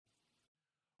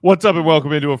What's up and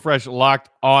welcome into a fresh Locked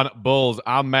On Bulls.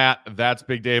 I'm Matt. That's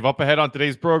Big Dave. Up ahead on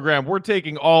today's program, we're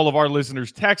taking all of our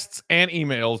listeners' texts and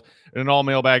emails in an all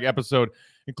mailbag episode,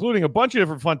 including a bunch of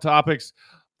different fun topics.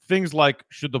 Things like,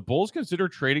 should the Bulls consider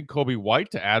trading Kobe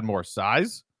White to add more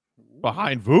size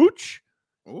behind Vooch?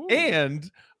 Ooh.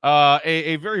 And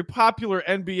a very popular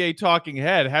NBA talking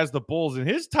head has the Bulls in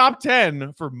his top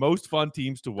 10 for most fun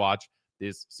teams to watch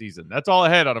this season. That's all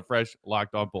ahead on a fresh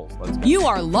Locked On Bulls. Let's go. You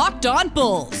are Locked On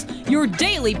Bulls, your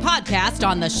daily podcast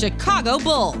on the Chicago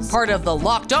Bulls, part of the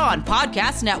Locked On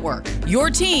Podcast Network, your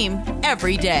team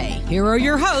every day. Here are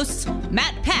your hosts,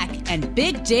 Matt Peck and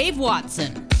Big Dave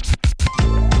Watson.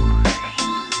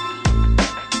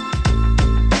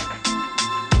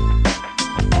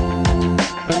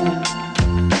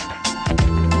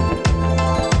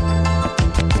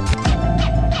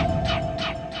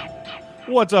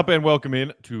 What's up and welcome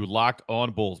in to Locked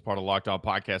On Bulls, part of Locked On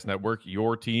Podcast Network,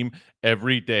 your team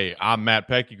every day. I'm Matt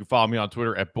Peck. You can follow me on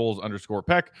Twitter at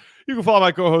Bulls_Peck. You can follow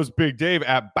my co-host Big Dave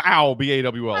at BAWL,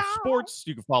 B-A-W-L Sports.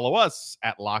 You can follow us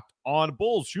at Locked On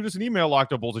Bulls. Shoot us an email,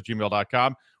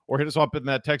 lockedonbulls@gmail.com, or hit us up in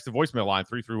that text to voicemail line,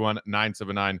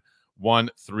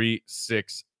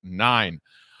 331-979-1369.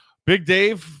 Big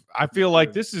Dave, I feel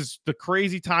like this is the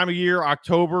crazy time of year,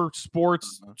 October,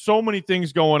 sports, so many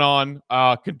things going on.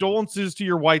 Condolences to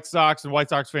your White Sox and White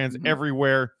Sox fans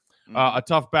everywhere. A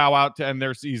tough bow out to end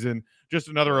their season. Just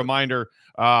another reminder,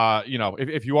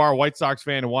 if you are a White Sox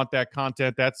fan and want that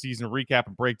content, that season recap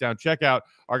and breakdown, check out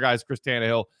our guys Chris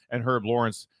Tannehill and Herb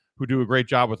Lawrence, who do a great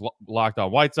job with Locked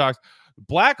On White Sox.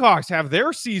 Blackhawks have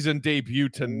their season debut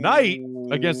tonight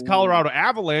against Colorado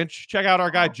Avalanche. Check out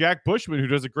our guy Jack Bushman, who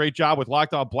does a great job with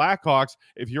Locked On Blackhawks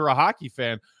if you're a hockey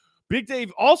fan. Big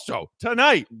Dave also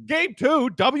tonight, Game 2,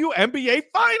 WNBA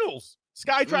Finals.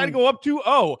 Sky trying to go up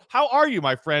 2-0. How are you,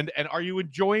 my friend? And are you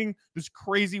enjoying this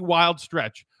crazy, wild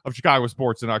stretch of Chicago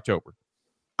sports in October?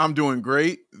 I'm doing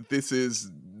great. This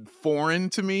is foreign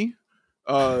to me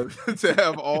to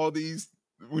have all these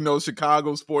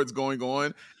Chicago sports going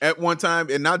on at one time,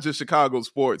 and not just Chicago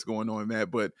sports going on, Matt,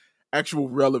 but actual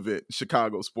relevant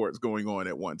Chicago sports going on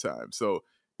at one time. So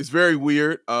it's very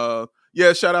weird. Shout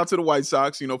out to the White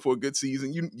Sox, for a good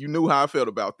season. You knew how I felt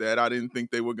about that. I didn't think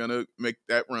they were gonna make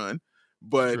that run,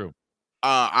 but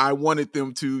I wanted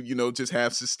them to, just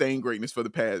have sustained greatness for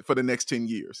the next 10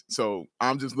 years. So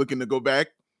I'm just looking to go back,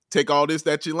 take all this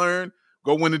that you learned,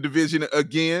 go win the division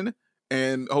again.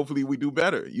 And hopefully we do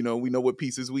better. We know what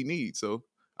pieces we need. So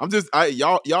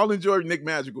y'all enjoy Nick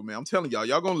Magical, man. I'm telling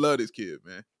y'all gonna love this kid,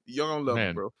 man. Y'all gonna love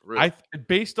him, bro.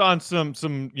 Based on some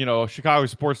Chicago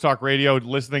sports talk radio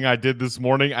listening I did this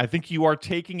morning, I think you are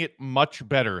taking it much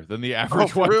better than the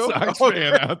average White Sox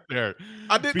fan out there.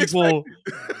 I didn't expect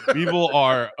people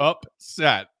are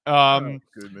upset.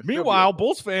 Meanwhile,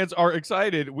 Bulls fans are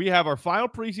excited. We have our final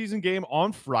preseason game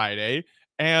on Friday.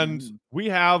 And we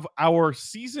have our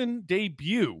season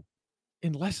debut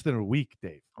in less than a week,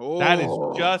 Dave. That is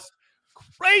just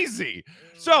crazy.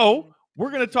 So we're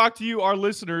going to talk to you, our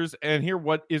listeners, and hear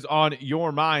what is on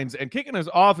your minds. And kicking us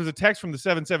off is a text from the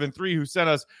 773 who sent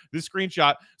us this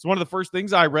screenshot. It's one of the first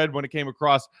things I read when it came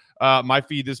across my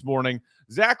feed this morning.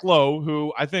 Zach Lowe,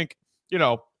 who I think,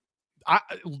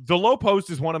 the Low Post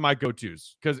is one of my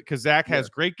go-tos because Zach has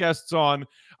great guests on.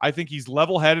 I think he's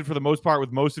level-headed for the most part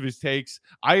with most of his takes.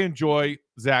 I enjoy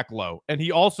Zach Lowe. And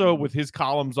he also, with his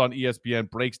columns on ESPN,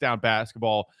 breaks down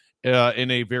basketball in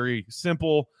a very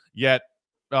simple yet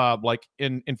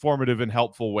informative and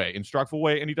helpful way, instructful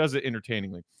way, and he does it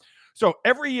entertainingly. So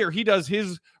every year he does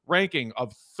his ranking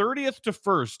of 30th to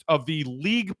 1st of the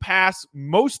League Pass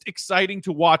most exciting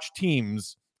to watch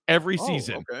teams every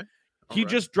season. Okay. He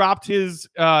just dropped his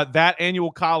that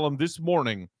annual column this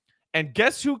morning, and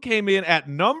guess who came in at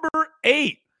number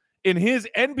 8 in his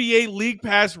NBA League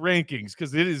Pass rankings?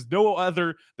 Because it is no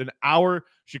other than our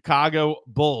Chicago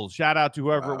Bulls. Shout out to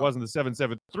whoever it was in the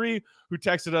 773 who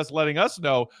texted us, letting us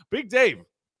know. Big Dave,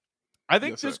 I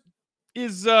think this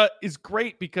is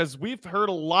great because we've heard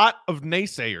a lot of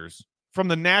naysayers from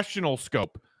the national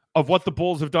scope of what the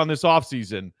Bulls have done this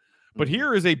offseason. But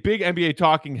here is a big NBA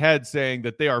talking head saying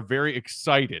that they are very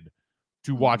excited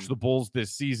to watch the Bulls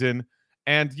this season.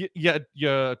 And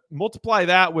you multiply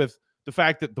that with the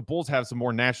fact that the Bulls have some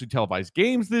more nationally televised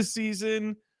games this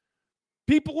season.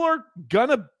 The Bulls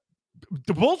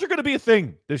are going to be a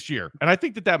thing this year. And I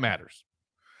think that matters.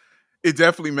 It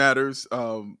definitely matters.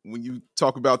 When you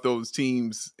talk about those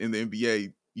teams in the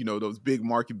NBA, those big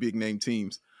market, big name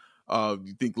teams,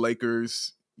 you think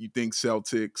Lakers, you think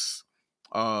Celtics,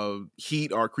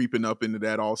 Heat are creeping up into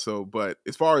that also. But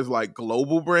as far as like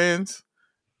global brands,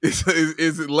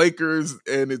 It's Lakers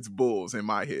and it's Bulls in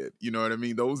my head. You know what I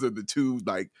mean? Those are the two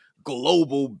like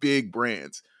global big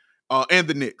brands. And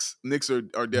the Knicks. Knicks are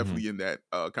definitely in that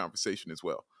conversation as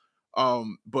well.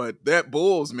 But that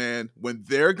Bulls, man, when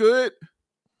they're good,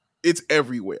 it's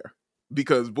everywhere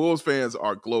because Bulls fans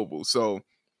are global. So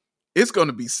it's going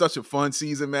to be such a fun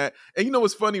season, Matt. And you know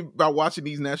what's funny about watching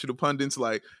these national pundits,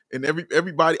 like, and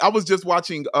everybody, I was just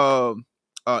watching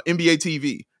NBA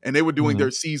TV, and they were doing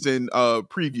their season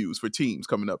previews for teams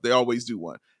coming up. They always do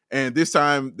one, and this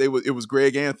time it was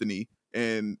Greg Anthony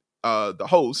and the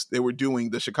host. They were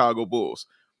doing the Chicago Bulls.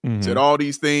 Said all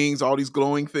these things, all these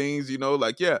glowing things, you know,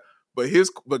 like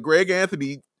but Greg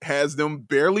Anthony has them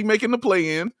barely making the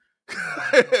play-in,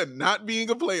 not being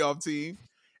a playoff team.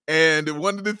 And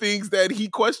one of the things that he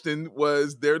questioned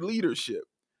was their leadership.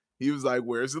 He was like,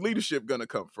 where's the leadership going to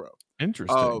come from?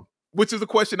 Interesting. Which is a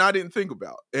question I didn't think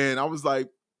about. And I was like,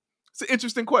 it's an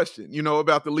interesting question, you know,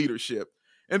 about the leadership.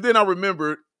 And then I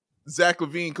remembered Zach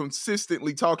LaVine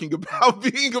consistently talking about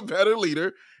being a better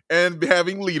leader and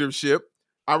having leadership.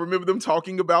 I remember them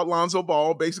talking about Lonzo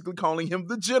Ball, basically calling him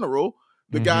the general,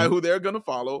 the guy who they're going to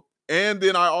follow. And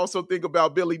then I also think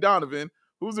about Billy Donovan,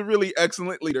 who's a really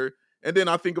excellent leader. And then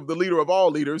I think of the leader of all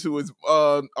leaders, who is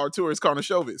Arturas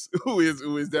Karnisovas, who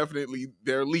is definitely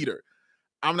their leader.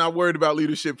 I'm not worried about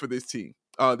leadership for this team.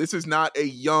 This is not a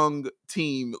young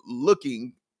team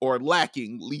looking or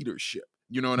lacking leadership.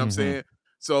 You know what I'm saying?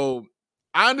 So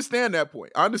I understand that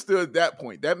point. I understood that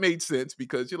point. That made sense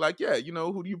because you're like, yeah, you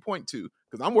know, who do you point to?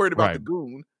 Because I'm worried about the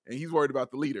goon and he's worried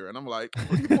about the leader. And I'm like,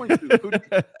 who do you point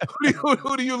to?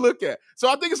 Who do you look at? So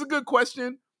I think it's a good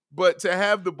question. But to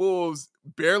have the Bulls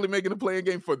barely making a playing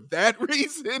game for that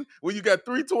reason, when you got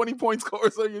 3 20-point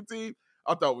scores on your team,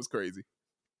 I thought was crazy.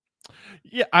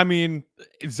 Yeah, I mean,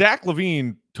 Zach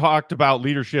LaVine talked about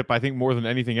leadership, I think, more than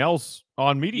anything else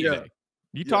on Media Day.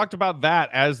 He talked about that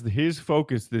as his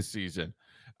focus this season.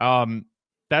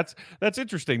 That's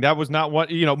interesting. That was not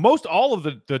what, you know, most all of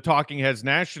the talking heads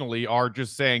nationally are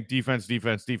just saying defense,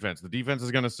 defense, defense. The defense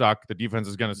is going to suck. The defense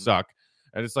is going to suck.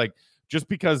 And it's like, just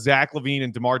because Zach LaVine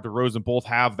and DeMar DeRozan both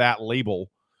have that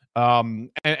label,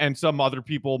 and some other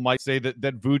people might say that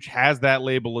Vooch has that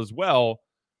label as well.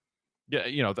 Yeah,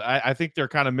 you know, I think they're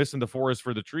kind of missing the forest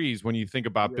for the trees when you think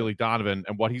about Billy Donovan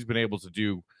and what he's been able to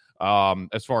do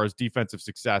as far as defensive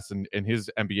success in his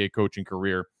NBA coaching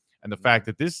career, and the fact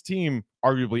that this team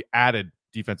arguably added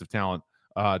defensive talent,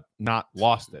 not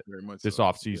lost it this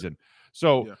offseason.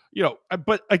 So, you know,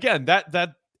 but again,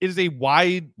 that is a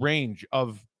wide range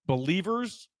of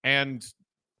believers and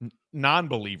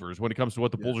non-believers when it comes to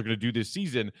what the Bulls are going to do this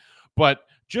season. But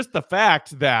just the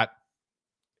fact that,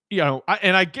 you know,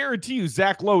 I guarantee you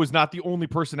Zach Lowe is not the only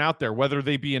person out there, whether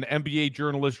they be an NBA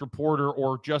journalist, reporter,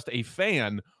 or just a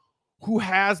fan, who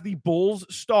has the Bulls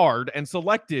starred and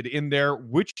selected in their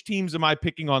which teams am I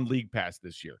picking on League Pass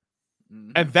this year.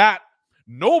 And that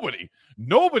nobody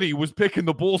was picking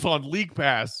the Bulls on League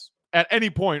Pass at any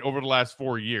point over the last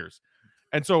 4 years.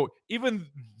 And so even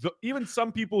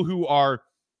some people who are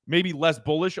maybe less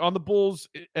bullish on the Bulls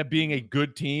at being a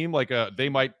good team, like they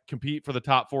might compete for the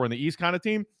top 4 in the East kind of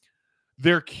team,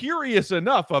 they're curious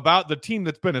enough about the team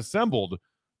that's been assembled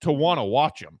to want to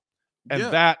watch them. And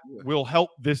that will help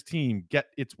this team get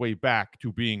its way back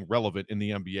to being relevant in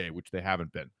the NBA, which they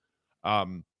haven't been.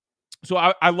 So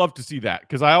I love to see that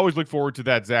because I always look forward to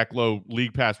that Zach Lowe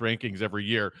League Pass rankings every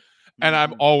year. And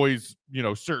I'm always, you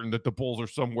know, certain that the Bulls are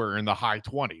somewhere in the high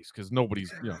 20s because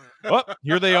nobody's, you know, oh,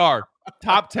 here they are.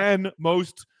 Top 10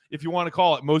 most, if you want to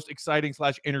call it, most exciting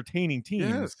 / entertaining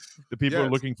teams that people are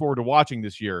looking forward to watching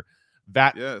this year.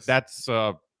 That's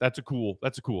a cool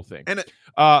thing. And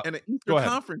an Eastern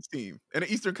Conference team. And an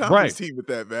Eastern Conference team with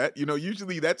that, Matt. You know,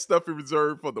 usually that stuff is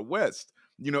reserved for the West.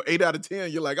 You know, 8 out of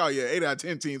 10, you're like, oh yeah, 8 out of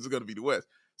 10 teams are going to be the West.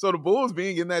 So the Bulls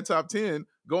being in that top 10,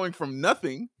 going from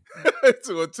nothing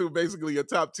to basically a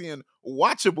top 10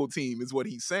 watchable team is what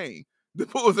he's saying. The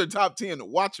Bulls are top 10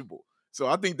 watchable. So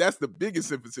I think that's the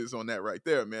biggest emphasis on that right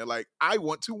there, man. Like, I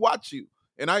want to watch you.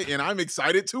 And I'm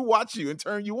excited to watch you and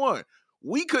turn you on.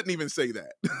 We couldn't even say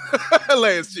that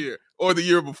last year or the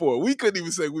year before. We couldn't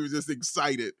even say we were just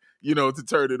excited, you know, to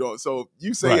turn it on. So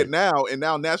you say it now, and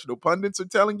now national pundits are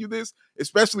telling you this,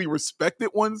 especially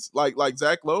respected ones like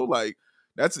Zach Lowe. Like,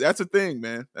 that's a thing,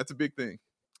 man. That's a big thing.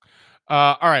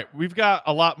 All right, we've got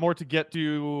a lot more to get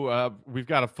to. We've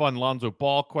got a fun Lonzo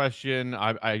Ball question.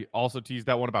 I also teased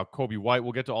that one about Kobe White.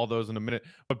 We'll get to all those in a minute.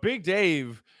 But Big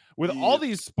Dave, with all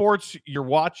these sports you're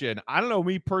watching, I don't know,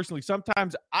 me personally,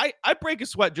 sometimes I break a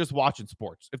sweat just watching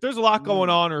sports. If there's a lot going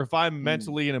on, or if I'm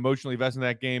mentally and emotionally invested in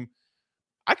that game,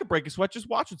 I could break a sweat just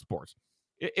watching sports.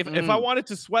 If I wanted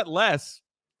to sweat less,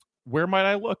 where might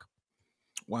I look?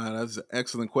 Wow, that's an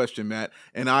excellent question, Matt.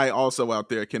 And I also out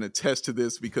there can attest to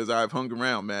this because I've hung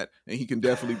around Matt, and he can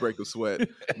definitely break a sweat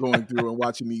going through and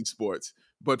watching these sports.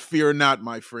 But fear not,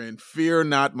 my friend. Fear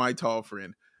not, my tall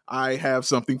friend. I have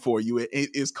something for you. It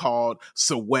is called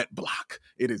Sweat Block.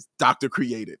 It is doctor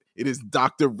created. It is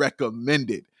doctor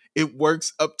recommended. It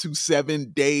works up to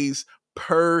 7 days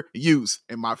per use.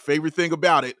 And my favorite thing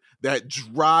about it, that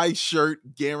dry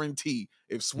shirt guarantee.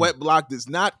 If Sweat Block does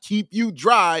not keep you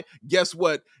dry, guess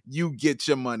what? You get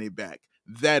your money back.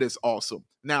 That is awesome.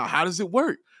 Now, how does it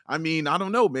work? I mean, I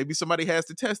don't know. Maybe somebody has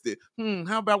to test it.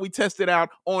 How about we test it out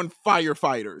on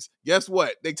firefighters? Guess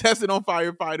what? They tested on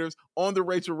firefighters on the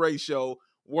Rachel Ray show.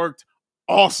 Worked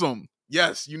awesome.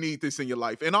 Yes, you need this in your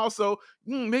life. And also,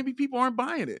 maybe people aren't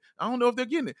buying it. I don't know if they're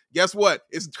getting it. Guess what?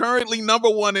 It's currently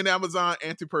 #1 in Amazon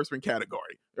antiperspirant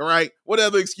category. All right? What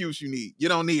other excuse you need? You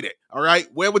don't need it. All right?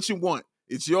 Wear what you want.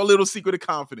 It's your little secret of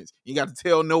confidence. You got to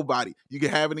tell nobody. You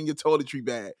can have it in your toiletry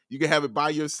bag. You can have it by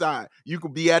your side. You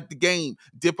could be at the game,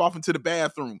 dip off into the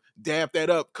bathroom, dab that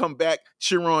up, come back,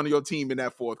 cheer on your team in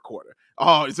that fourth quarter.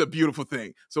 Oh, it's a beautiful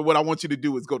thing. So what I want you to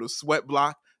do is go to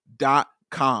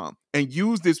sweatblock.com and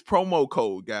use this promo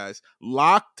code, guys.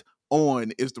 Locked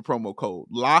On is the promo code.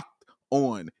 Locked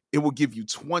On. It will give you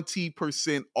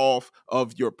 20% off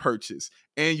of your purchase.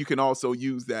 And you can also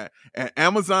use that at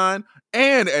Amazon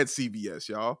and at CVS,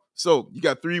 y'all. So you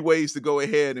got 3 ways to go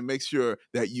ahead and make sure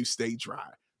that you stay dry.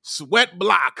 Sweat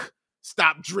Block.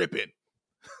 Stop dripping.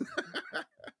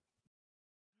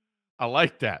 I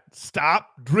like that. Stop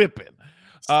dripping.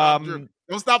 Dripping.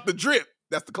 Don't stop the drip.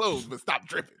 That's the clothes, but stop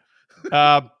dripping.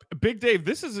 Big Dave,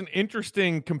 this is an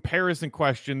interesting comparison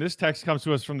question. This text comes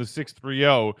to us from the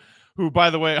 630, who, by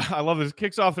the way, I love this,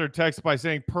 kicks off their text by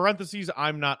saying, parentheses,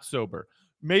 I'm not sober.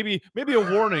 Maybe a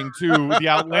warning to the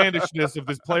outlandishness of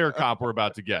this player comp we're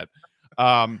about to get.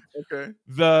 Okay.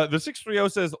 The 630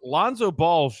 says, Lonzo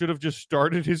Ball should have just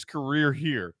started his career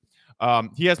here.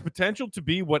 He has potential to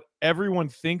be what everyone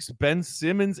thinks Ben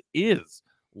Simmons is.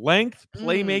 Length,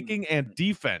 playmaking, and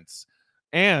defense.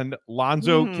 And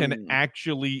Lonzo can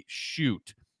actually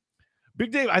shoot.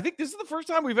 Big Dave, I think this is the first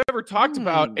time we've ever talked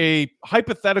about a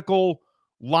hypothetical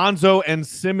Lonzo and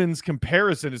Simmons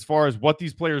comparison as far as what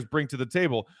these players bring to the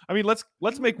table. I mean, let's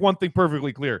make one thing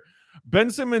perfectly clear.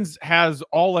 Ben Simmons has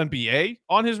all NBA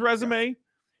on his resume.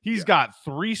 He's got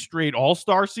 3 straight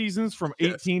all-star seasons from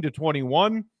 18 to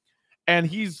 21. And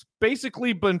he's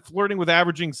basically been flirting with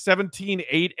averaging 17,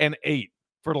 8, and 8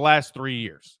 for the last 3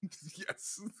 years.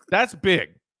 Yes. That's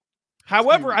big.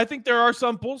 However, I think there are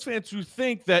some Bulls fans who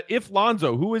think that if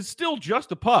Lonzo, who is still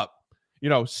just a pup,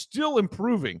 still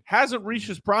improving, hasn't reached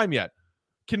his prime yet,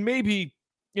 can maybe,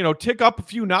 tick up a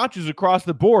few notches across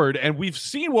the board. And we've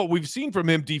seen what we've seen from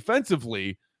him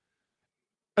defensively.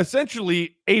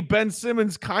 Essentially, a Ben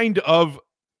Simmons kind of,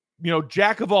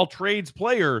 jack of all trades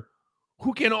player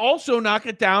who can also knock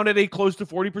it down at a close to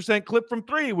 40% clip from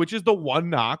 3, which is the one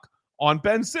knock on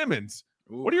Ben Simmons.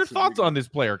 Ooh, what are your thoughts on this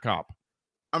player comp?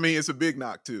 I mean, it's a big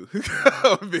knock, too.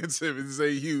 Ben Simmons is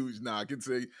a huge knock. It's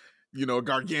a,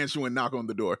 gargantuan knock on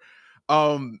the door.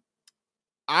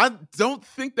 I don't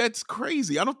think that's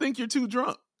crazy. I don't think you're too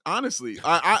drunk, honestly.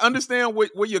 I understand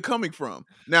where you're coming from.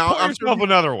 Now, I'm sure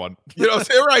another one. You know what I'm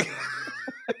saying? Right.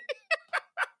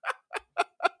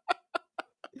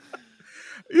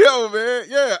 Yo, man.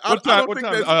 Yeah. What time?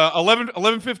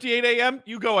 11:58 a.m.?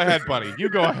 You go ahead, buddy. You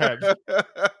go ahead.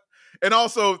 And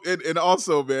also,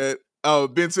 man,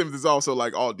 Ben Simmons is also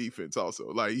like all defense.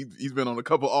 Also, like he's been on a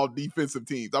couple all defensive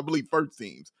teams. I believe first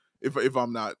teams, if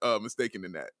I'm not mistaken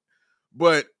in that.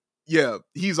 But yeah,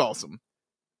 he's awesome.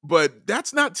 But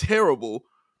that's not terrible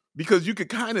because you could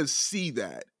kind of see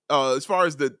that. As far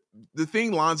as the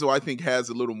thing Lonzo, I think, has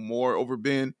a little more over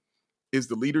Ben is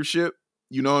the leadership.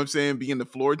 You know what I'm saying? Being the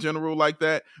floor general like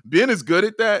that. Ben is good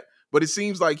at that, but it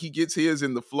seems like he gets his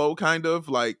in the flow kind of.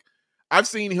 Like, I've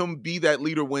seen him be that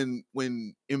leader when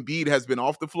Embiid has been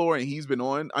off the floor and he's been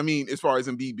on. I mean, as far as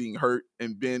Embiid being hurt,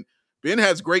 and Ben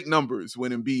has great numbers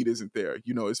when Embiid isn't there,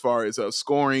 as far as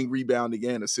scoring, rebounding,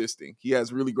 and assisting. He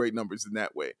has really great numbers in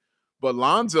that way. But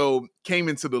Lonzo came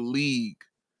into the league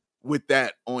with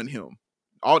that on him.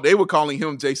 They were calling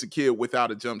him Jason Kidd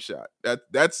without a jump shot.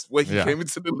 That's what he came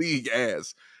into the league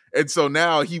as. And so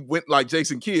now he went like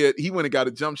Jason Kidd. He went and got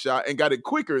a jump shot and got it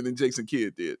quicker than Jason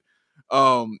Kidd did.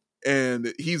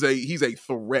 And he's a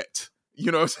threat.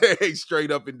 You know what I'm saying? Straight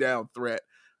up and down threat.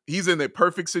 He's in a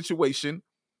perfect situation.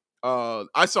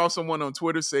 I saw someone on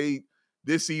Twitter say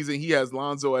this season he has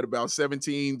Lonzo at about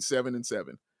 17, 7, and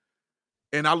 7.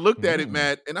 And I looked at it,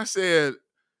 Matt, and I said,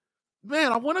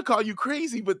 man, I want to call you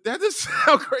crazy, but that doesn't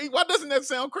sound crazy. Why doesn't that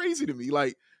sound crazy to me?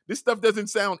 Like, This stuff doesn't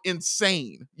sound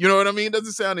insane. You know what I mean? It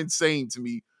doesn't sound insane to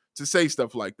me to say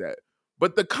stuff like that.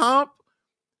 But the comp,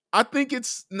 I think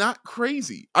it's not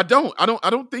crazy. I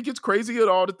don't think it's crazy at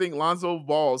all to think Lonzo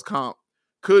Ball's comp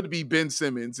could be Ben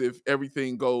Simmons if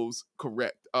everything goes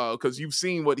correct. Because you've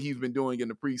seen what he's been doing in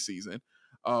the preseason.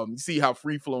 You see how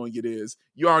free-flowing it is.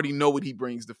 You already know what he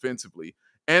brings defensively.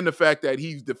 And the fact that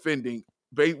he's defending,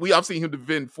 I've seen him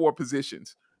defend 4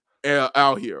 positions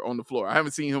out here on the floor. I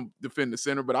haven't seen him defend the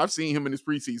center, but I've seen him in his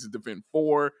preseason defend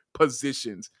 4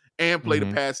 positions and play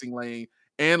the passing lane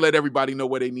and let everybody know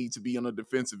where they need to be on the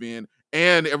defensive end.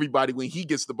 And everybody, when he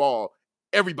gets the ball,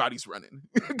 everybody's running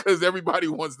because everybody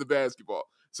wants the basketball.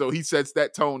 So he sets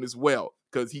that tone as well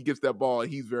because he gets that ball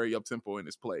and he's very up-tempo in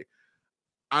his play.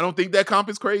 I don't think that comp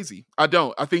is crazy. I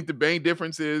don't. I think the main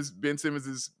difference is Ben Simmons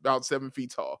is about 7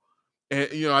 feet tall. And,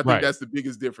 I think that's the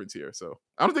biggest difference here. So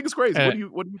I don't think it's crazy.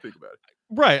 What do you think about it?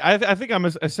 Right. I think I'm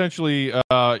essentially,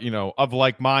 of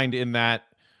like mind in that,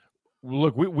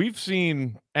 look, we've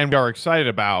seen and we are excited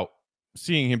about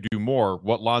seeing him do more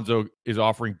what Lonzo is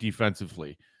offering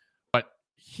defensively. But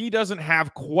he doesn't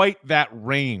have quite that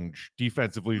range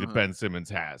defensively that Ben Simmons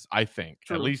has, I think.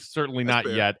 True. At least certainly that's not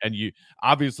fair. Yet. And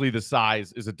obviously the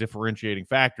size is a differentiating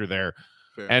factor there.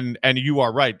 Fair. And you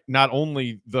are right. Not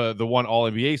only the one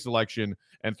All-NBA selection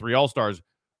and 3 All-Stars,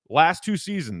 last 2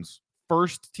 seasons,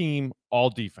 first team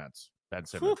All-Defense, Ben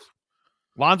Simmons.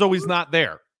 Lonzo is not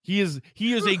there. He is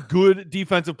a good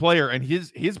defensive player, and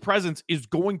his presence is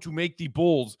going to make the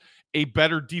Bulls a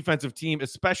better defensive team,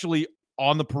 especially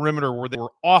on the perimeter where they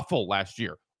were awful last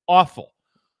year. Awful.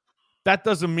 That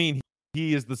doesn't mean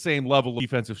he is the same level of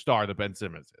defensive star that Ben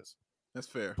Simmons is. That's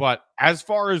fair. But as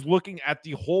far as looking at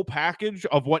the whole package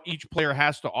of what each player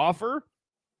has to offer,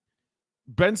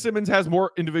 Ben Simmons has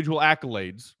more individual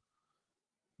accolades.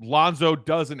 Lonzo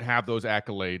doesn't have those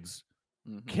accolades.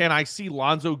 Mm-hmm. Can I see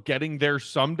Lonzo getting there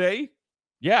someday?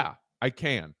 Yeah, I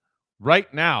can.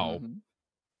 Right now,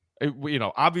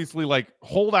 obviously, like,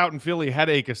 holdout and Philly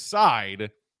headache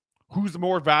aside, who's the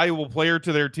more valuable player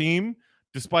to their team,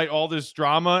 despite all this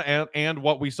drama and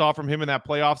what we saw from him in that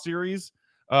playoff series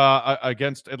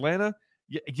against Atlanta?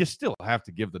 You still have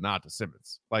to give the nod to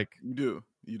Simmons. Like, you do.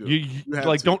 You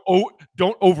like to.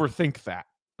 Don't overthink that.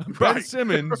 Right. Ben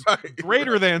Simmons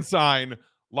greater than sign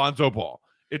Lonzo Ball.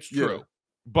 It's true. Yeah.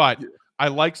 But I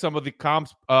like some of the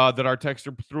comps that our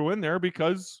texter threw in there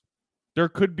because there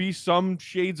could be some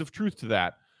shades of truth to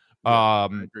that.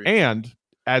 And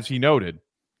as he noted,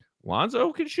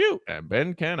 Lonzo can shoot and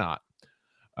Ben cannot.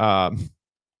 All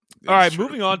right,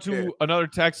 moving on to another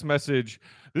text message.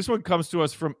 This one comes to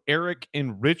us from Eric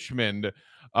in Richmond.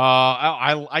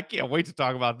 I can't wait to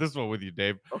talk about this one with you,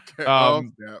 Dave. Okay. All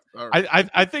right.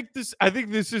 I think this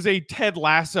is a Ted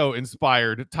Lasso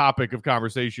inspired topic of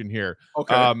conversation here.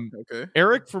 Okay.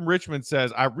 Eric from Richmond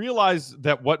says, I realize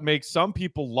that what makes some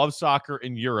people love soccer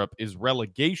in Europe is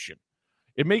relegation.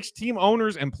 It makes team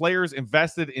owners and players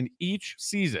invested in each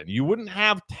season. You wouldn't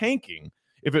have tanking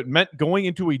if it meant going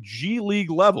into a G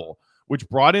League level, which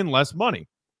brought in less money.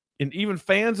 And even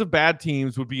fans of bad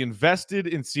teams would be invested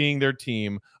in seeing their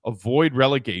team avoid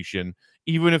relegation,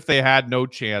 even if they had no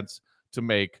chance to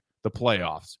make the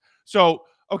playoffs. So,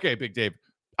 okay, Big Dave,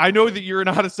 I know that you're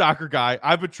not a soccer guy.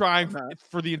 I've been trying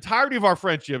for the entirety of our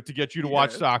friendship to get you to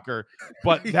watch soccer,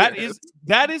 but that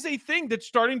is a thing that's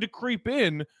starting to creep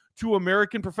in to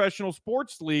American professional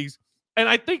sports leagues. And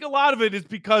I think a lot of it is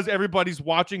because everybody's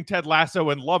watching Ted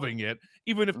Lasso and loving it,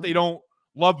 even if they don't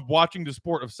love watching the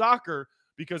sport of soccer.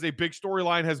 Because a big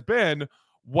storyline has been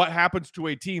what happens to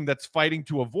a team that's fighting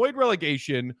to avoid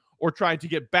relegation or trying to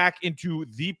get back into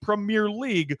the Premier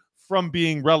League from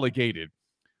being relegated,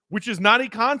 which is not a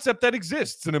concept that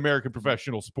exists in American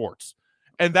professional sports.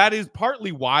 And that is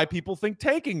partly why people think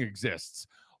tanking exists.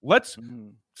 Let's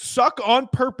suck on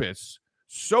purpose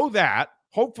so that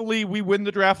hopefully we win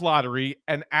the draft lottery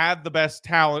and add the best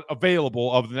talent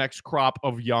available of the next crop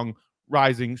of young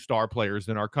rising star players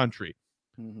in our country.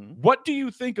 What do you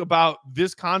think about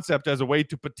this concept as a way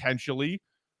to potentially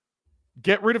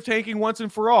get rid of tanking once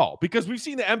and for all? Because we've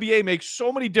seen the NBA make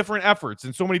so many different efforts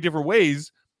in so many different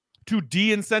ways to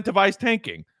de-incentivize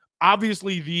tanking.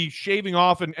 Obviously, the shaving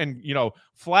off and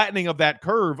flattening of that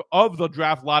curve of the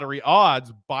draft lottery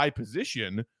odds by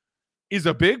position is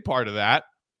a big part of that.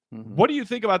 What do you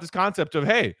think about this concept of,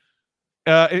 hey,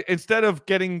 instead of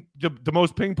getting the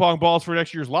most ping pong balls for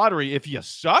next year's lottery, if you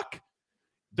suck,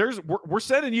 we're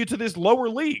sending you to this lower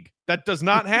league that does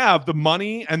not have the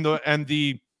money and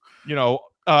the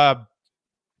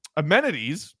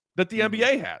amenities that the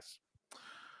NBA has.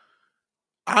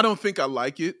 I don't think I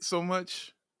like it so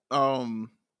much.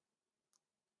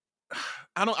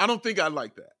 I don't think I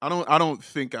like that. I don't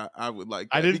think I would like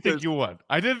that. I didn't think you would.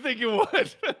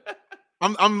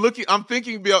 I'm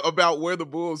thinking about where the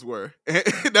Bulls were. I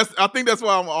think that's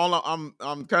why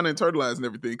I'm kind of internalizing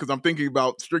everything, because I'm thinking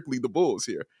about strictly the Bulls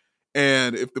here.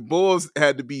 And if the Bulls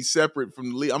had to be separate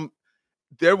from the league,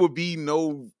 there would be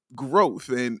no growth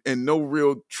and no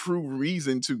real true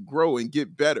reason to grow and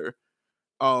get better.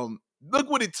 Look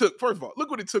what it took. First of all, look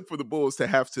what it took for the Bulls to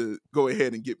have to go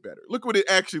ahead and get better. Look what it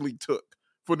actually took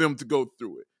for them to go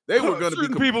through it. They were going to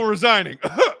be people resigning.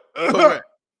 Correct.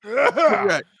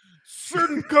 Correct.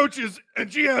 Certain coaches and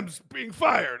GMs being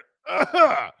fired.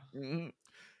 Mm-hmm.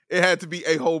 It had to be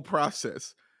a whole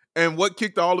process. And what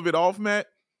kicked all of it off, Matt?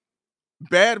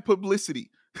 Bad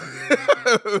publicity.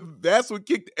 That's what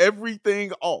kicked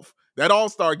everything off. That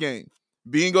All-Star game,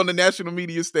 being on the national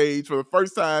media stage for the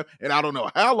first time, and I don't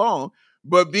know how long,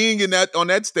 but being on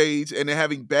that stage and then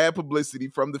having bad publicity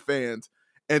from the fans,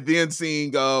 and then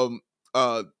seeing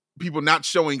people not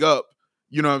showing up,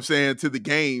 you know what I'm saying, to the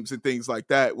games and things like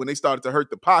that. When they started to hurt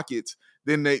the pockets,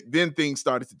 then things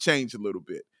started to change a little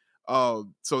bit.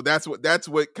 So that's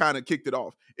what kind of kicked it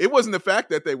off. It wasn't the fact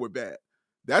that they were bad.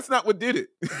 That's not what did it.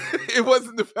 It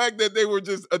wasn't the fact that they were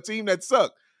just a team that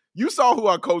sucked. You saw who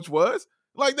our coach was.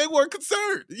 Like, they weren't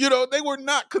concerned. You know, they were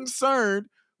not concerned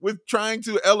with trying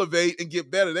to elevate and get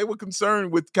better. They were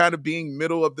concerned with kind of being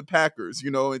middle of the Packers,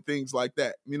 you know, and things like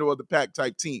that, middle of the pack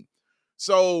type team.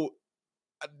 So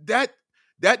that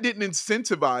didn't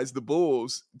incentivize the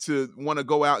Bulls to want to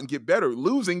go out and get better.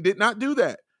 Losing did not do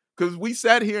that, because we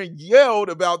sat here and yelled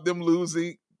about them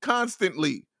losing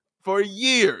constantly for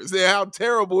years and how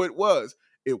terrible it was.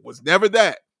 It was never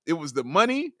that. It was the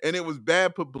money and it was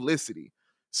bad publicity.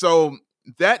 So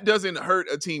that doesn't hurt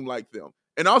a team like them.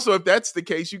 And also, if that's the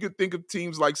case, you could think of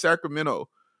teams like Sacramento,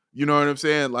 you know what I'm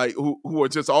saying? Like, who are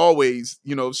just always,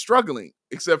 you know, struggling,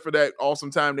 except for that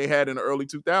awesome time they had in the early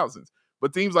 2000s.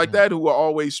 But teams like that who are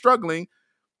always struggling,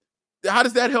 how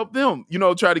does that help them, you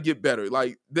know, try to get better?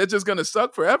 Like, they're just going to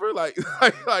suck forever? Like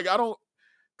I don't,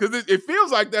 because it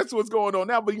feels like that's what's going on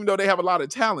now. But even though they have a lot of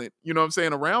talent, you know what I'm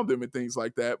saying, around them and things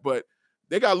like that, but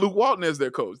they got Luke Walton as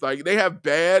their coach. Like, they have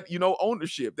bad, you know,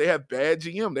 ownership. They have bad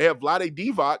GM. They have Vlade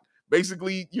Divac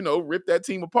basically, you know, rip that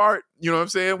team apart, you know what I'm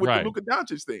saying, with the Luka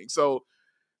Doncic thing. So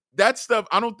that stuff,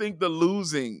 I don't think the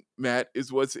losing, Matt, is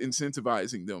what's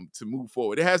incentivizing them to move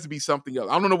forward. It has to be something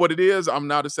else. I don't know what it is. I'm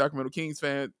not a Sacramento Kings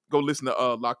fan. Go listen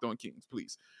to Locked On Kings,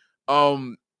 please.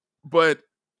 But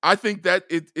I think that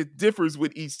it differs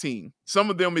with each team. Some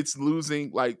of them, it's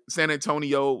losing, like San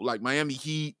Antonio, like Miami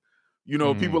Heat, you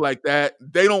know, people like that.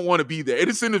 They don't want to be there. It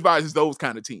incentivizes those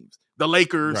kind of teams. The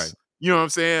Lakers, you know what I'm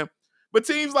saying? But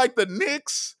teams like the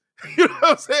Knicks, you know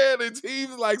what I'm saying, and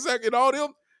teams like Zach and all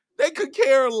them, they could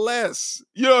care less.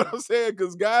 You know what I'm saying?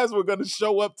 Because guys were going to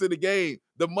show up to the game.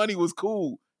 The money was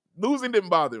cool. Losing didn't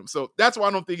bother them. So that's why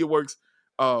I don't think it works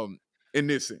in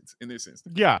this sense.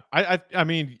 Yeah, I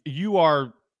mean, you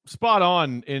are spot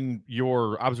on in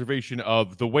your observation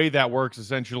of the way that works.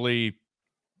 Essentially,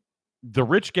 the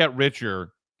rich get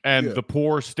richer and the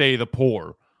poor stay the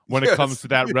poor when it comes to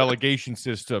that relegation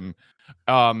system.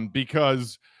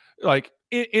 Because, like,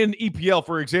 in EPL,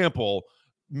 for example,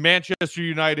 Manchester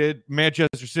United,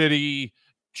 Manchester City,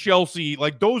 Chelsea,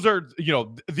 like, those are, you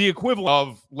know, the equivalent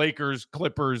of Lakers,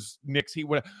 Clippers, Knicks, Heat,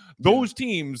 whatever. Those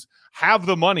teams have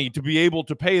the money to be able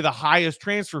to pay the highest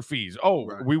transfer fees.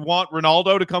 We want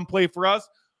Ronaldo to come play for us.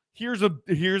 Here's a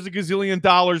gazillion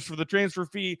dollars for the transfer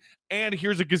fee, and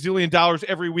here's a gazillion dollars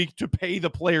every week to pay the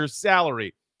player's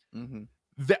salary.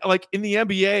 Like, in the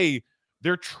NBA,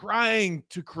 they're trying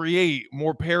to create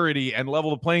more parity and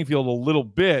level the playing field a little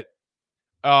bit.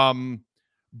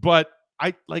 But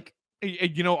I, like,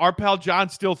 you know, our pal John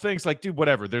still thinks, like, dude,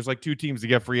 whatever. There's like two teams to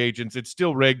get free agents. It's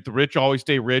still rigged. The rich always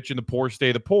stay rich and the poor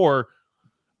stay the poor.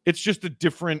 It's just a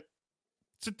different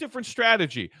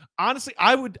strategy. Honestly,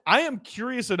 I am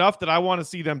curious enough that I want to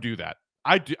see them do that.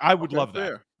 I would love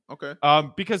that. Okay.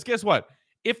 Because guess what?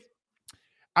 If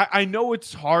I know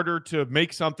it's harder to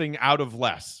make something out of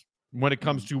less when it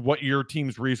comes to what your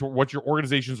team's what your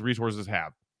organization's resources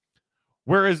have.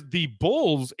 Whereas the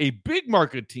Bulls, a big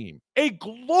market team, a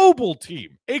global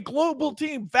team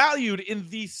valued in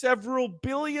the several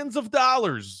billions of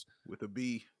dollars with a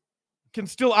B, can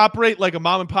still operate like a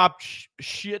mom and pop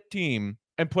shit team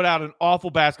and put out an awful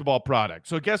basketball product.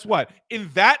 So guess what? In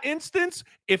that instance,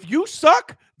 if you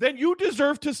suck, then you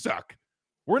deserve to suck.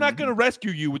 We're not going to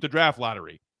rescue you with the draft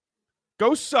lottery.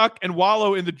 Go suck and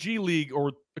wallow in the G League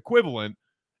or equivalent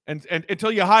and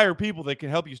until you hire people that can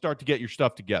help you start to get your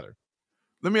stuff together.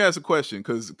 Let me ask a question,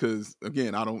 because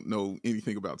again, I don't know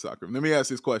anything about soccer. Let me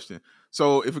ask this question.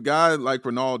 So if a guy like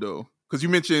Ronaldo because you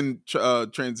mentioned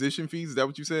transition fees. Is that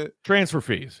what you said? Transfer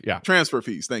fees, yeah. Transfer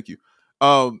fees. Thank you.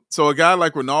 So a guy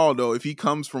like Ronaldo, if he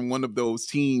comes from one of those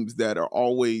teams that are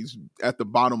always at the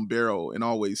bottom barrel and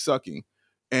always sucking,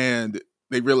 and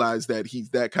they realize that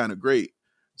he's that kind of great,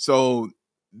 so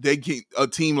a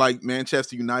team like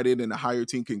Manchester United and a higher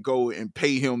team can go and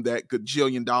pay him that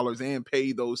gajillion dollars and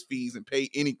pay those fees and pay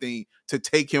anything to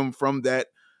take him from that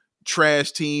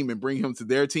trash team and bring him to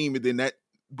their team, and then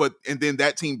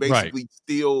that team basically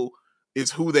still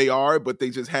is who they are, but they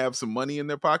just have some money in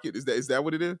their pocket. Is that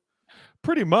what it is?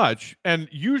 Pretty much. And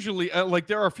usually,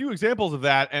 there are a few examples of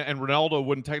that, and Ronaldo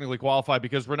wouldn't technically qualify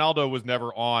because Ronaldo was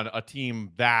never on a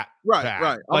team that bad.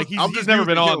 Right. Like he's never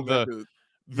been on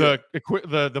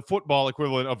the football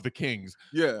equivalent of the Kings.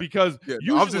 Yeah. Because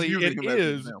usually it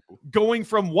is going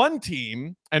from one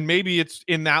team, and maybe it's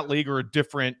in that league or a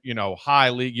different, high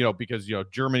league, because,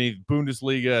 Germany,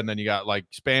 Bundesliga, and then you got like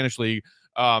Spanish league,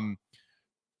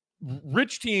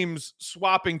 rich teams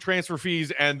swapping transfer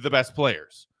fees and the best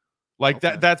players. Like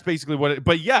that's basically what it,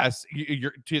 but yes,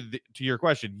 you're to your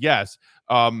question. Yes.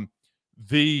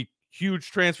 The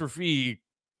huge transfer fee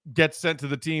gets sent to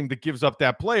the team that gives up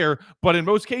that player. But in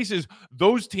most cases,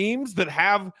 those teams that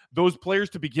have those players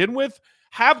to begin with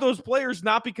have those players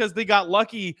not because they got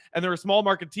lucky and they're a small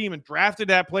market team and drafted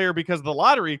that player because of the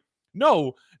lottery.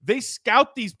 No, they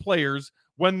scout these players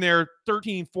when they're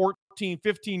 13, 14,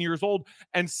 15 years old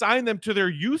and sign them to their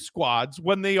youth squads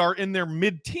when they are in their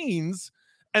mid-teens,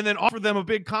 and then offer them a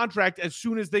big contract as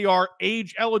soon as they are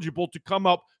age eligible to come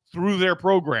up through their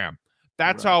program.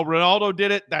 That's how Ronaldo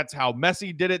did it. That's how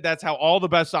Messi did it. That's how all the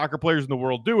best soccer players in the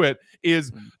world do it,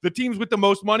 is the teams with the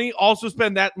most money also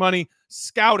spend that money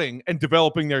scouting and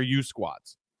developing their youth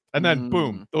squads. And then,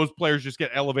 boom, those players just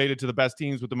get elevated to the best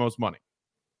teams with the most money.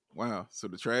 Wow. So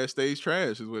the trash stays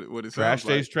trash is what it sounds like. Trash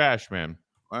stays trash, man.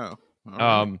 Wow.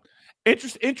 Right.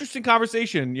 Interesting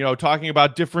conversation, talking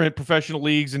about different professional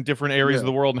leagues in different areas of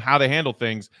the world and how they handle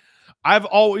things. I've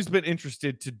always been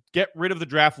interested to get rid of the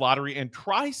draft lottery and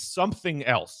try something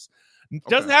else. It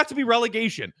doesn't have to be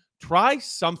relegation. Try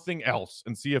something else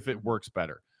and see if it works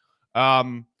better.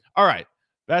 All right.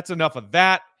 That's enough of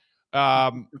that.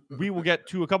 We will get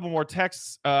to a couple more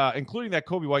texts, including that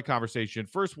Kobe White conversation.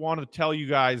 First, wanted to tell you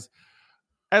guys,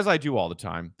 as I do all the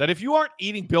time, that if you aren't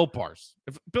eating Built Bars,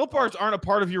 if Built Bars aren't a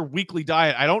part of your weekly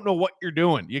diet, I don't know what you're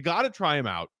doing. You got to try them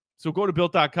out. So go to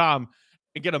Built.com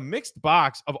and get a mixed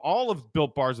box of all of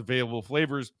Built Bars' available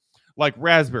flavors like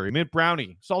raspberry, mint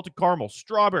brownie, salted caramel,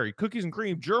 strawberry, cookies and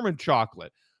cream, German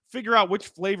chocolate. Figure out which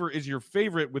flavor is your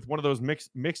favorite with one of those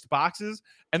mixed boxes,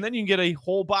 and then you can get a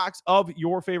whole box of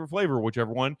your favorite flavor,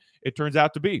 whichever one it turns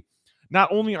out to be. Not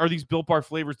only are these Built Bar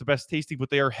flavors the best tasting, but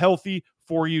they are healthy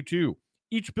for you too.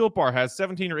 Each Built Bar has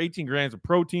 17 or 18 grams of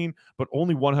protein, but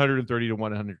only 130 to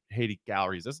 180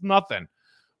 calories. That's nothing.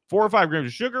 4 or 5 grams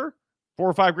of sugar, 4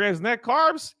 or 5 grams of net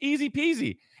carbs, easy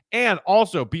peasy. And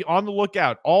also be on the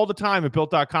lookout all the time at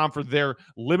Built.com for their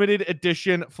limited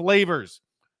edition flavors.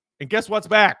 And guess what's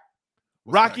back?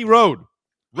 Rocky Road.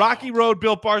 Rocky Road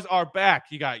Built Bars are back.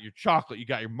 You got your chocolate, you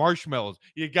got your marshmallows,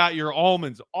 you got your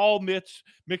almonds, all mixed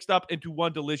up into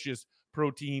one delicious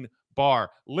protein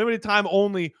bar. Limited time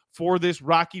only for this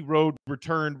Rocky Road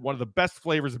return. One of the best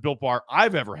flavors of Built Bar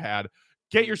I've ever had.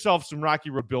 Get yourself some Rocky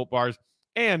Road Built Bars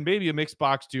and maybe a mixed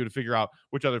box too to figure out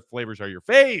which other flavors are your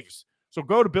faves. So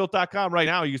go to Built.com right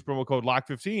now. Use promo code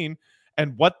LOCK15.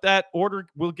 And what that order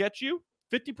will get you?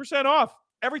 50% off.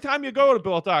 Every time you go to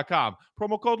Built.com.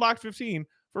 Promo code LOCK15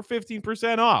 for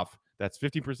 15% off. That's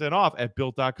 15% off at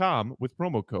Built.com with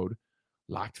promo code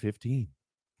LOCK15.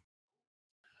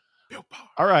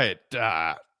 All right.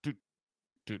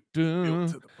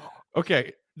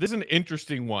 Okay. This is an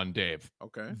interesting one, Dave.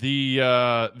 Okay. The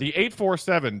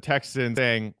 847 texts in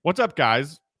saying, "What's up,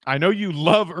 guys? I know you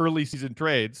love early season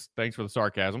trades." Thanks for the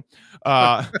sarcasm.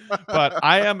 But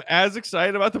I am as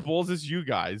excited about the Bulls as you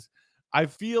guys. I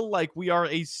feel like we are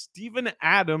a Steven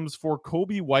Adams for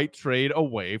Kobe White trade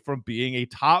away from being a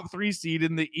top 3 seed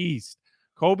in the East.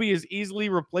 Kobe is easily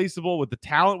replaceable with the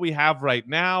talent we have right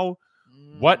now.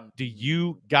 What do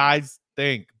you guys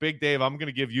think? Big Dave, I'm going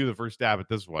to give you the first stab at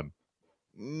this one.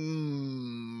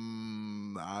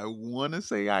 I want to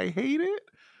say I hate it,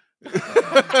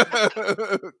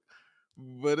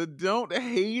 but I don't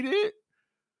hate it.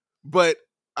 But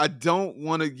I don't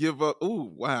want to give up.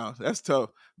 Oh, wow. That's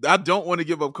tough. I don't want to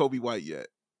give up Kobe White yet.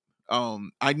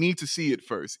 I need to see it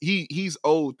first. He's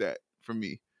owed that for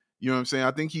me. You know what I'm saying?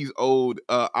 I think he's owed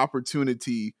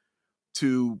opportunity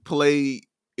to play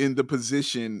in the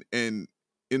position and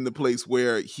in the place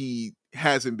where he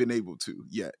hasn't been able to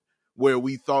yet, where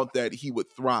we thought that he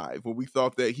would thrive, where we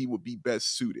thought that he would be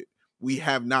best suited. we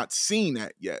have not seen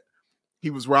that yet. He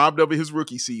was robbed of his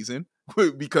rookie season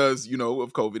because,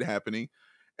 of COVID happening.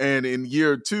 And in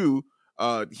year 2,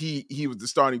 he was the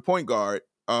starting point guard.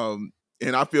 And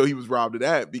I feel he was robbed of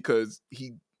that because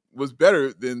he was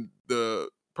better than the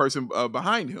person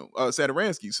behind him,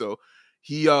 Satoransky. So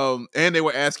he and they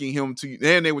were asking him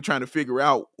and they were trying to figure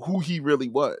out who he really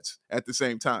was at the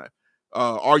same time.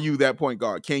 Are you that point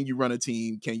guard? Can you run a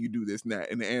team? Can you do this and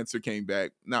that? And the answer came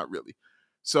back, not really.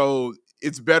 So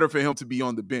it's better for him to be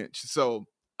on the bench. So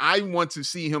I want to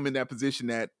see him in that position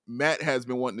that Matt has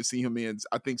been wanting to see him in,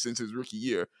 I think, since his rookie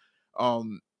year.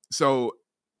 And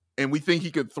we think he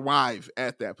could thrive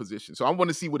at that position. So I want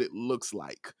to see what it looks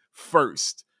like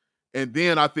first. And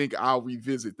then I think I'll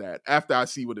revisit that after I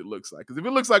see what it looks like. Because if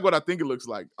it looks like what I think it looks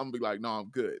like, I'm going to be like, no, I'm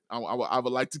good. I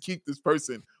would like to keep this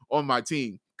person on my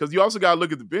team. Because you also got to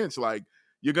look at the bench. Like,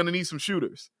 you're going to need some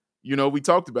shooters. We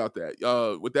talked about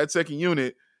that. With that second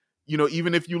unit,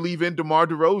 even if you leave in DeMar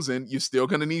DeRozan, you're still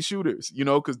going to need shooters,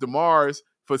 because DeMar's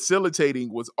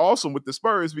facilitating was awesome with the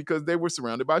Spurs because they were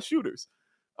surrounded by shooters.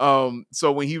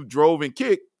 So when he drove and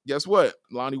kicked, guess what?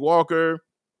 Lonnie Walker,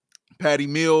 Patty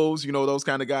Mills, those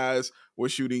kind of guys were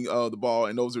shooting the ball,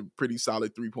 and those are pretty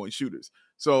solid 3-point shooters.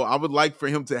 So I would like for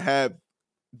him to have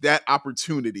that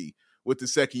opportunity with the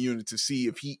second unit to see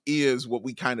if he is what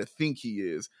we kind of think he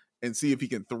is and see if he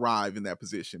can thrive in that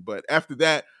position. But after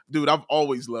that, dude, I've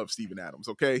always loved Steven Adams,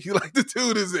 okay? The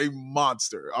dude is a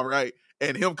monster, all right?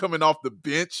 And him coming off the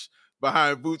bench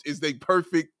behind Vooch is the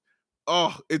perfect.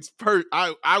 Oh, it's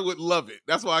I would love it.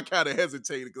 That's why I kind of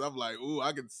hesitated, because I'm like, ooh,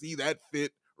 I can see that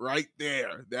fit right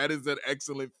there. That is an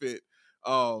excellent fit.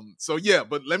 So yeah,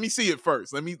 but let me see it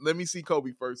first. Let me see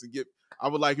Kobe first and I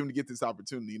would like him to get this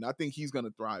opportunity, and I think he's going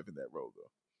to thrive in that role, though.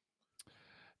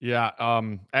 Yeah,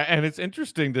 and it's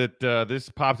interesting that this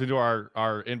popped into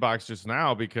our inbox just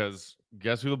now, because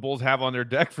guess who the Bulls have on their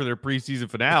deck for their preseason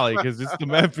finale? Because it's the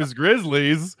Memphis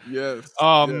Grizzlies. Yes.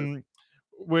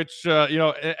 Which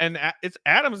and it's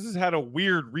Adams has had a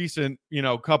weird recent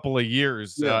couple of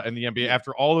years in the NBA.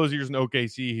 After all those years in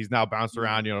OKC, he's now bounced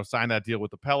around. Signed that deal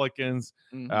with the Pelicans.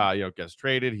 Gets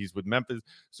traded. He's with Memphis.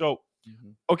 So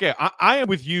okay, I am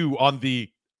with you on the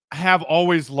have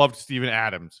always loved Steven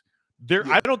Adams.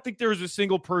 I don't think there's a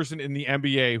single person in the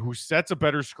NBA who sets a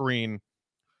better screen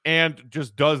and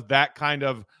just does that kind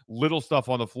of little stuff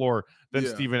on the floor than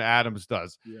Steven Adams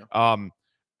does.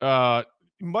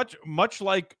 Much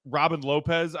like Robin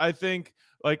Lopez, I think,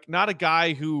 like, not a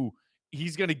guy who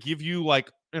he's going to give you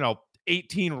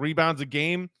 18 rebounds a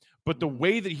game, but the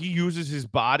way that he uses his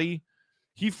body,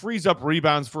 he frees up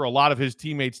rebounds for a lot of his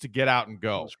teammates to get out and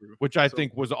go, which I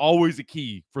think was always a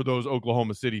key for those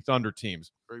Oklahoma City Thunder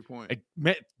teams. Great point.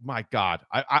 My God,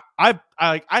 I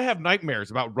have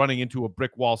nightmares about running into a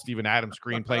brick wall Steven Adams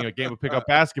screen playing a game of pickup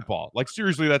basketball. Like,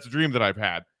 seriously, that's a dream that I've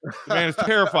had. The man is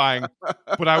terrifying,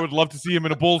 but I would love to see him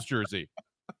in a Bulls jersey.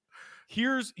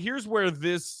 Here's where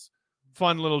this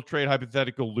fun little trade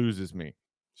hypothetical loses me.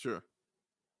 Sure.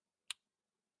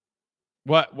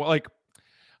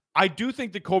 I do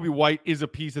think that Kobe White is a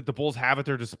piece that the Bulls have at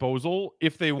their disposal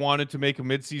if they wanted to make a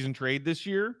midseason trade this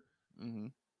year.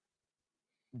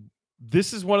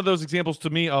 This is one of those examples to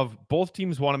me of both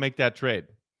teams want to make that trade.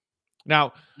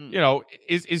 Now,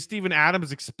 is Steven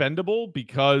Adams expendable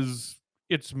because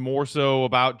it's more so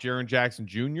about Jaren Jackson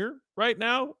Jr. right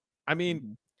now? I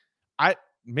mean,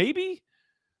 maybe.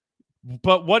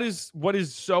 But what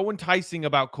is so enticing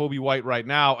about Kobe White right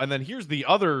now? And then here's the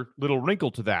other little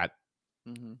wrinkle to that.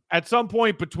 At some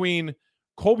point between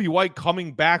Kobe White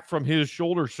coming back from his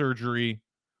shoulder surgery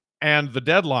and the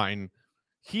deadline,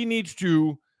 he needs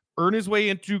to earn his way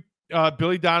into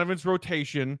Billy Donovan's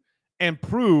rotation and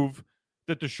prove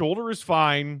that the shoulder is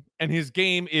fine and his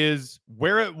game is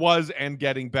where it was and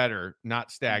getting better,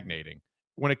 not stagnating,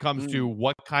 when it comes to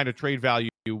what kind of trade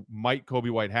value might Kobe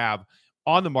White have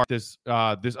on the market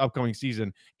this upcoming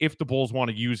season if the Bulls want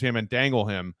to use him and dangle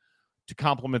him to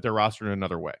complement their roster in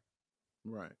another way.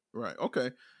 Right.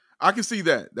 Okay. I can see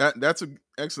that. That's an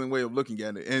excellent way of looking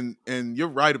at it. And you're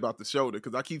right about the shoulder,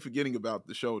 because I keep forgetting about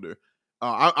the shoulder.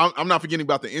 I'm not forgetting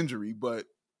about the injury, but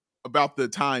about the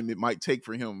time it might take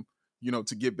for him,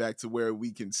 to get back to where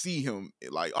we can see him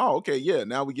like, oh, okay, yeah,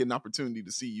 now we get an opportunity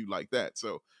to see you like that.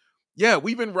 So, yeah,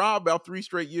 we've been robbed about 3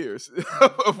 straight years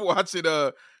of watching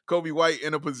Kobe White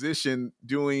in a position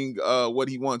doing what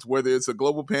he wants, whether it's a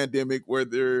global pandemic,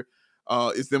 whether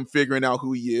it's them figuring out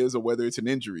who he is, or whether it's an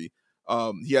injury.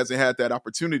 He hasn't had that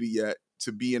opportunity yet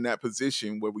to be in that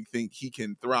position where we think he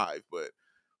can thrive.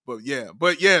 But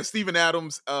yeah, Steven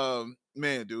Adams,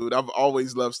 man, dude, I've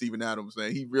always loved Steven Adams,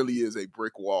 man. He really is a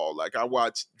brick wall. Like, I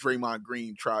watched Draymond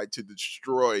Green try to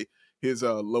destroy his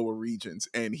lower regions,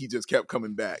 and he just kept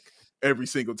coming back every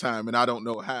single time, and I don't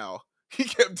know how he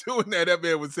kept doing that. That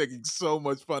man was taking so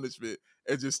much punishment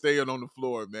and just staying on the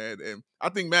floor, man. And I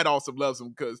think Matt also loves him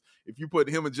because if you put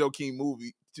him and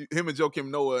Joakim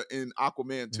Noah in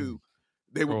Aquaman 2,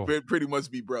 they would pretty much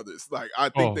be brothers. Like, I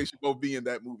think they should both be in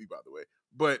that movie, by the way.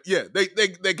 But yeah,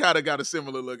 they kind of got a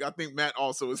similar look. I think Matt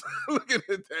also is looking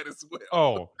at that as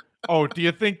well. Oh, do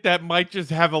you think that might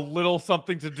just have a little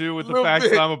something to do with the fact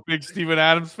that I'm a big Steven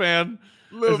Adams fan?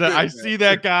 Is that I see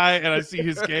that guy and I see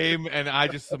his game and I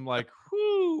just am like,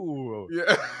 whoo,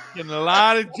 getting a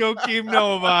lot of Joakim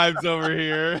Noah vibes over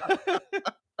here.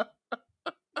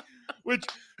 Which,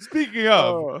 speaking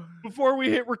of, before we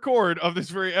hit record of this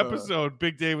very episode,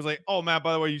 Big Dave was like, "Oh, Matt,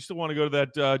 by the way, you still want to go to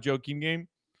that Joakim game?"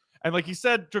 And like he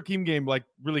said, Joakim game like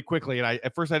really quickly, and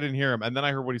at first I didn't hear him, and then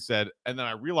I heard what he said, and then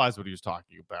I realized what he was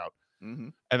talking about,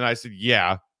 and then I said,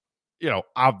 "Yeah,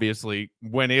 obviously,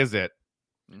 when is it?"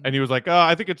 And he was like,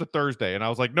 I think it's a Thursday. And I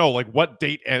was like, no, like what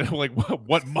date and like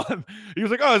what month? He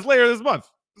was like, oh, it's later this month.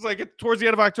 It's like towards the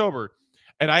end of October.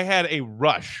 And I had a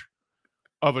rush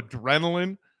of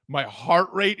adrenaline. My heart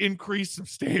rate increased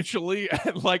substantially.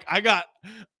 And like I got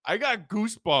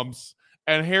goosebumps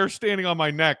and hair standing on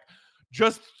my neck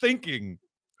just thinking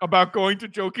about going to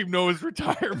Joakim Noah's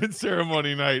retirement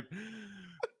ceremony night.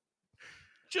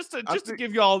 Just to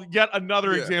give y'all yet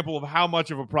another example of how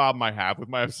much of a problem I have with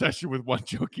my obsession with one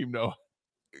Joakim Noah.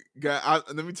 God,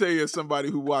 let me tell you, as somebody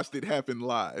who watched it happen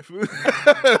live,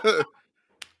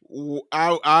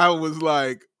 I was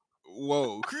like,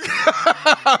 whoa.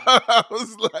 I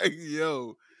was like,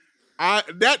 yo,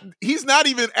 he's not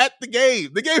even at the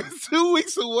game. The game is 2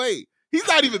 weeks away. He's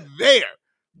not even there.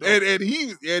 And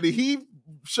he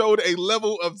showed a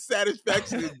level of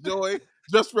satisfaction and joy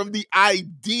just from the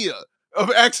idea of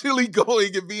actually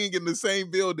going and being in the same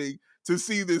building to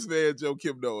see this man,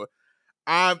 Joakim Noah.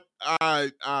 I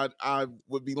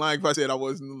would be lying if I said I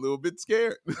wasn't a little bit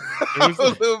scared. I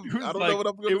don't know what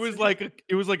I'm going to say.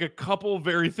 It was like a couple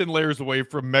very thin layers away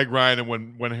from Meg Ryan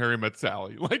and when Harry Met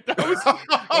Sally. Like that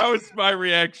was my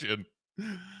reaction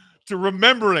to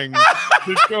remembering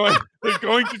that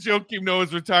going to Joakim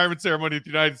Noah's retirement ceremony at the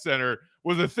United Center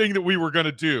was a thing that we were going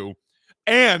to do.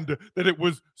 And that it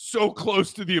was so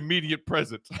close to the immediate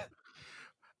present.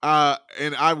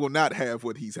 And I will not have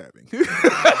what he's having.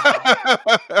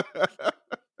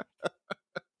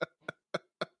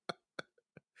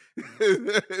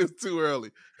 It's too early.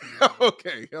 I'm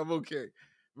okay.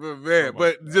 But man,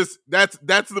 just that's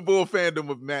the bull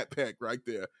fandom of Matt Peck right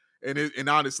there. And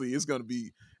honestly, it's gonna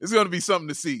be something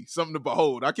to see, something to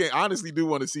behold. I honestly do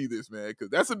want to see this, man, because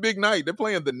that's a big night. They're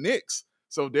playing the Knicks.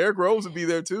 So Derrick Rose will be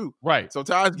there too. Right. So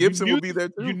Taj Gibson will be there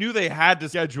too. You knew they had to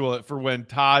schedule it for when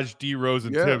Taj, D Rose,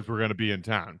 and Tibbs were going to be in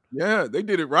town. Yeah, they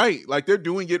did it right. Like they're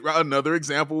doing it right. Another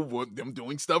example of them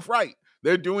doing stuff right.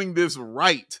 They're doing this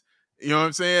right. You know what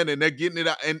I'm saying? And they're getting it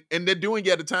out. And they're doing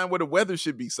it at a time where the weather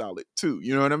should be solid too.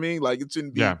 You know what I mean? Like it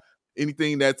shouldn't be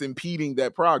anything that's impeding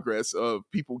that progress of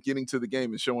people getting to the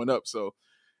game and showing up. So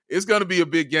it's going to be a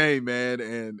big game, man.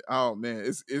 And oh man,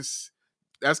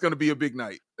 that's going to be a big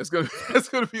night. That's going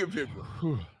to be a big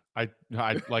one. I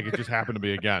like it just happened to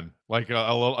me again. Like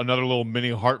another little mini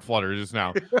heart flutter just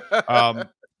now.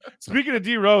 Speaking of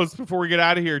D Rose, before we get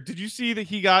out of here, did you see that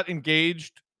he got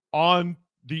engaged on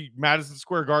the Madison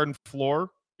Square Garden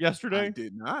floor yesterday? I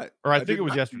did not. Or I think it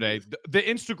was yesterday. The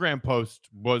Instagram post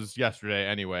was yesterday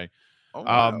anyway. Oh,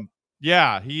 wow.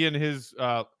 Yeah, he and his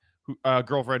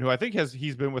girlfriend, who I think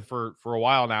he's been with for a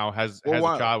while now, has a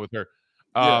child with her.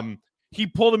 He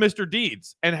pulled a Mr.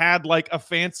 Deeds and had like a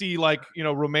fancy,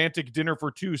 romantic dinner for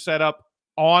two set up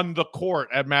on the court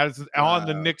at Madison, on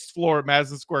the Knicks floor at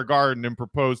Madison Square Garden, and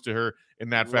proposed to her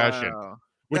in that fashion.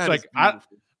 Which, I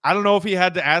don't know if he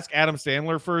had to ask Adam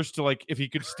Sandler first to if he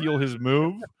could steal his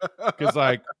move, because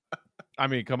I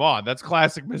mean, come on, that's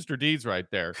classic Mr. Deeds right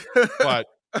there. But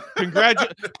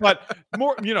but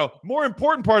more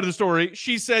important part of the story,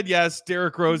 she said yes.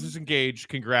 Derrick Rose is engaged.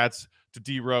 Congrats to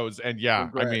D Rose. And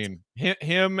congrats. I mean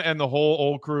him and the whole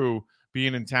old crew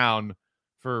being in town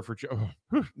for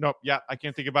I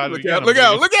can't think about it again. Look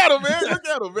at him, man.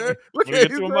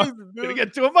 Gonna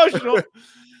get too emotional. You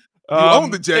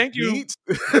own the Jet Beats.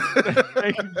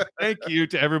 Thank you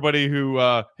to everybody who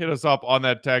hit us up on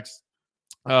that text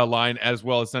line, as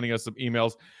well as sending us some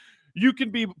emails. You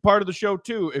can be part of the show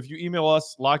too if you email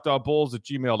us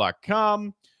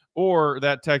lockedonbulls@gmail.com. or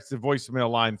that text to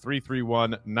voicemail line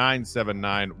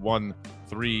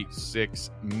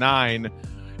 331-979-1369.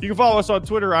 You can follow us on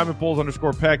Twitter. I'm at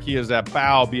Bulls_Peck. He is at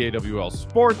BAW, BAWL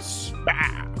Sports.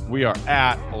 We are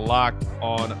at Locked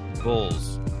on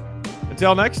Bulls.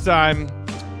 Until next time,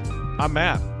 I'm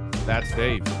Matt. That's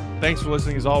Dave. Thanks for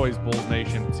listening as always, Bulls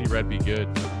Nation. See Red be good.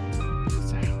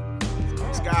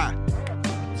 Sky.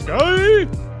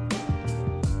 Sky.